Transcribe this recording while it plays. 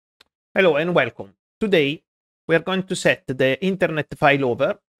Hello and welcome. Today we are going to set the internet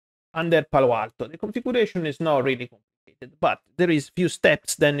failover under Palo Alto. The configuration is not really complicated, but there is few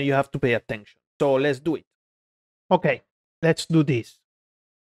steps then you have to pay attention. So let's do it. Okay, let's do this.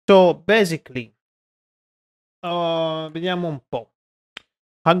 So basically, vediamo un po'.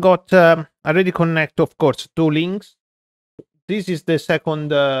 I got already connect, of course, two links. This is the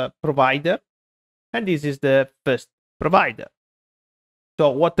second provider, and this is the first provider. So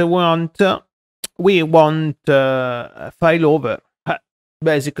what we want failover.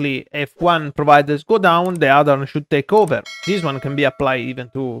 Basically, if one providers go down, the other one should take over. This one can be applied even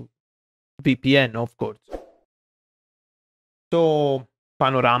to VPN, of course. So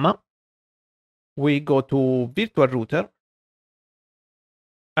panorama, we go to virtual router.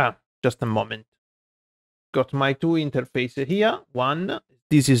 Just a moment. Got my two interfaces here. One,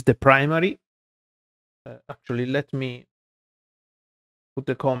 this is the primary. Actually, let me put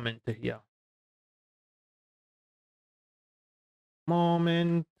a comment here.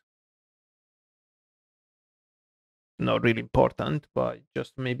 Moment. Not really important, but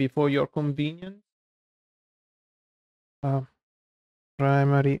just maybe for your convenience.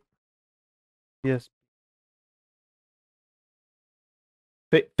 Primary. Yes.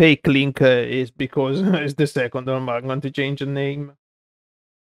 Fake link is because it's the second one. I'm going to change the name.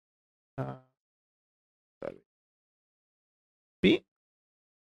 P.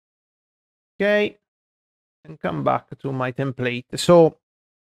 Okay, and come back to my template. So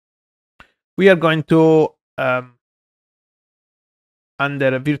we are going to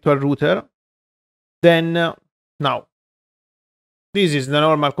under a virtual router. Then now this is the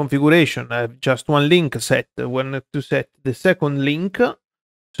normal configuration. I have just one link set. When to set the second link,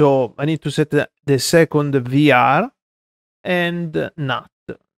 so I need to set the second VR and NAT.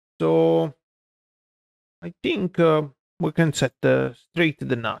 So I think we can set straight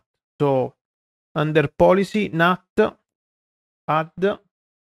the NAT. So under policy NAT, add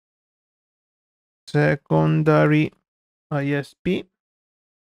secondary ISP,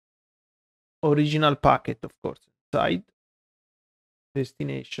 original packet, of course, inside,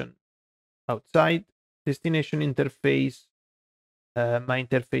 destination outside, destination interface, my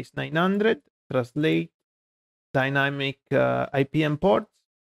interface 900, translate, dynamic IPM ports,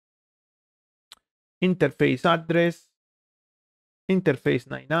 interface address, interface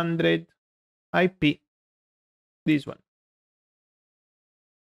 900, IP, this one.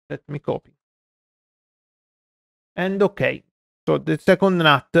 Let me copy. And okay, so the second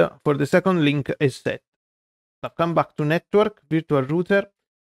NAT for the second link is set. Now come back to network, virtual router.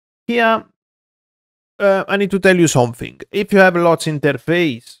 Here, I need to tell you something. If you have lots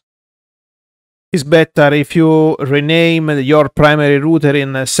interface, it's better if you rename your primary router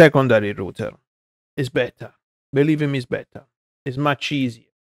in a secondary router. It's better. Believe me, it's better. It's much easier.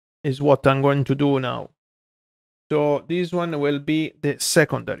 Is what I'm going to do now. So this one will be the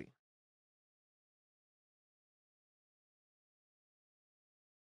secondary.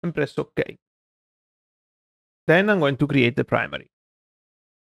 And press OK. Then I'm going to create the primary.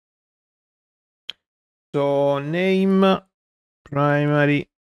 So name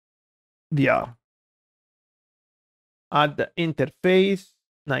primary VR. Add interface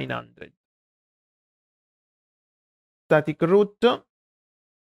 900. Static root.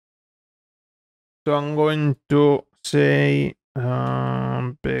 So I'm going to say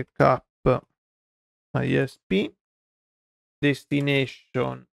backup ISP,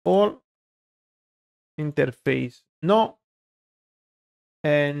 destination all, interface no,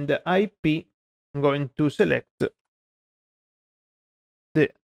 and IP. I'm going to select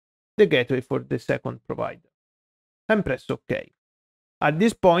the gateway for the second provider and press OK. At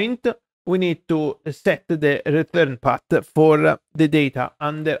this point, we need to set the return path for the data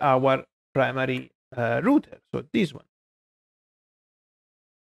under our primary router. So this one.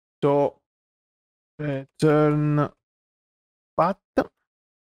 So return path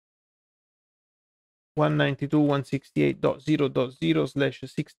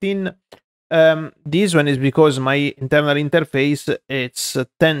 192.168.0.0/16. This one is because my internal interface it's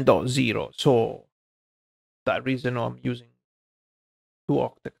 10.0, so that reason I'm using 2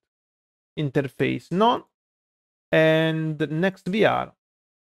 octet. Interface none, and the next VR,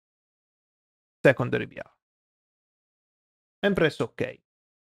 secondary VR, and press OK.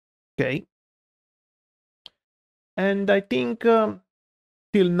 Okay, and I think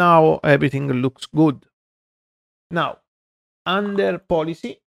till now everything looks good. Now under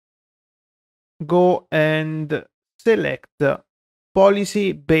policy, go and select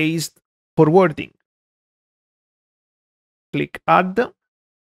policy based forwarding. Click add,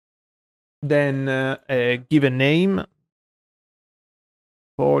 then give a name.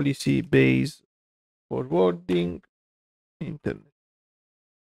 policy based forwarding internet.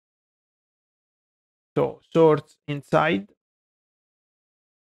 So source inside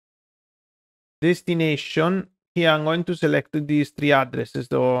destination. Here I'm going to select these three addresses.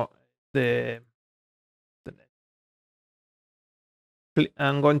 So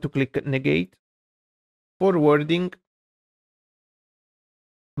I'm going to click negate. Forwarding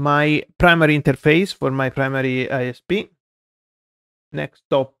my primary interface for my primary ISP. Next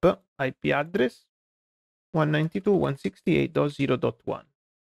stop IP address 192.168.0.1.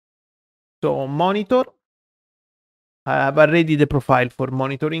 So monitor. I have already the profile for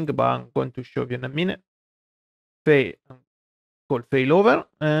monitoring, but I'm going to show you in a minute. Call failover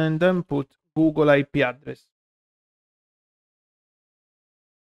and then put Google IP address.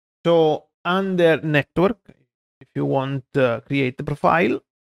 So under network, if you want to create the profile,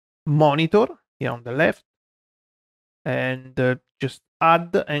 monitor here on the left, and just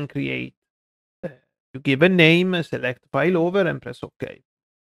add and create. You give a name, select failover, and press OK.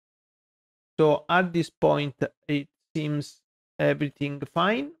 So at this point, it seems everything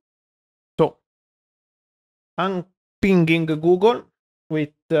fine. So I'm pinging Google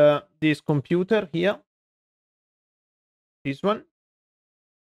with this computer here. This one.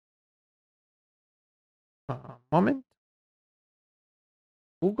 Moment.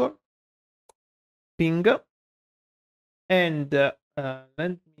 Google. Ping. And let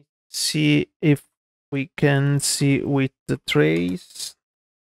me see if we can see with the trace.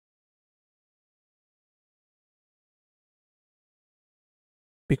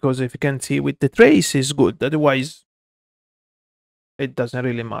 Because if you can see with the trace is good, otherwise it doesn't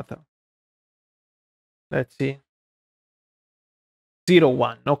really matter. Let's see.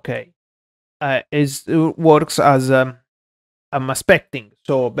 01, okay. It works as I'm expecting.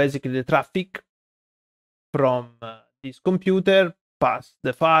 So basically the traffic from this computer past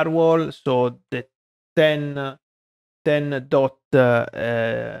the firewall. So the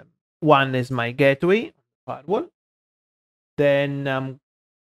 10.1 is my gateway firewall. Then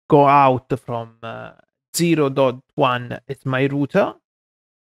go out from 0.1, it's my router.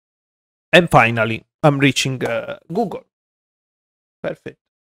 And finally, I'm reaching Google. Perfect.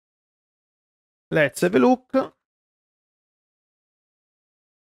 Let's have a look.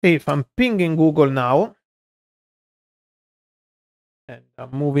 If I'm pinging Google now, and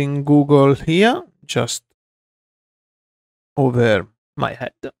I'm moving Google here, just over my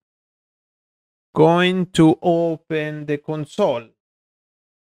head. Going to open the console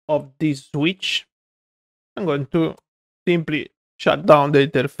of this switch. I'm going to simply shut down the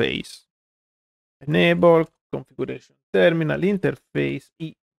interface. Enable configuration terminal interface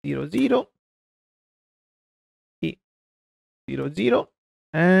E00. E00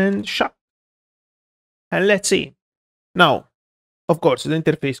 and shut. And let's see. Now, of course, the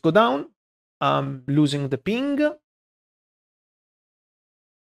interface go down. I'm losing the ping.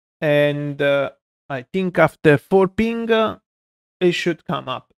 And I think after 4 ping, it should come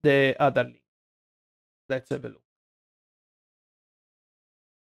up the other link. Let's have a look.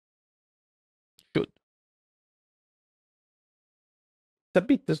 Should. It's a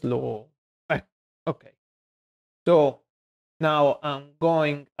bit slow. Okay. So now I'm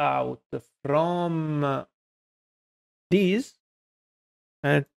going out from this.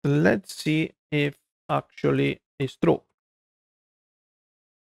 And let's see if actually it's true.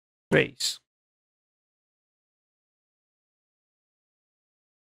 Trace.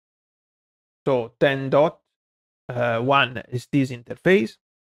 So 10.1 is this interface.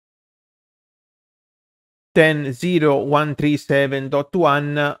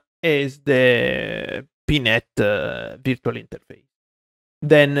 10.0.137.1 is the PNet virtual interface.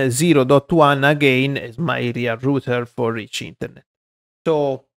 Then 0.1 again is my real router for rich internet.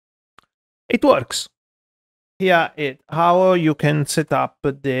 So it works. Here is how you can set up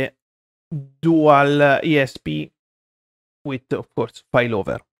the dual ISP with, of course,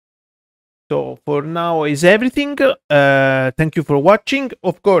 failover. So for now is everything. Thank you for watching.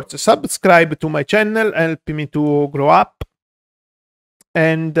 Of course, subscribe to my channel, help me to grow up.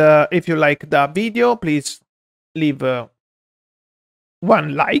 And if you like the video, please leave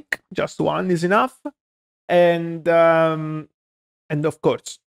one like. Just one is enough. And of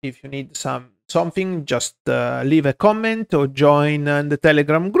course, if you need something, just leave a comment or join the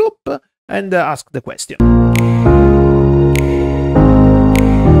Telegram group and ask the question.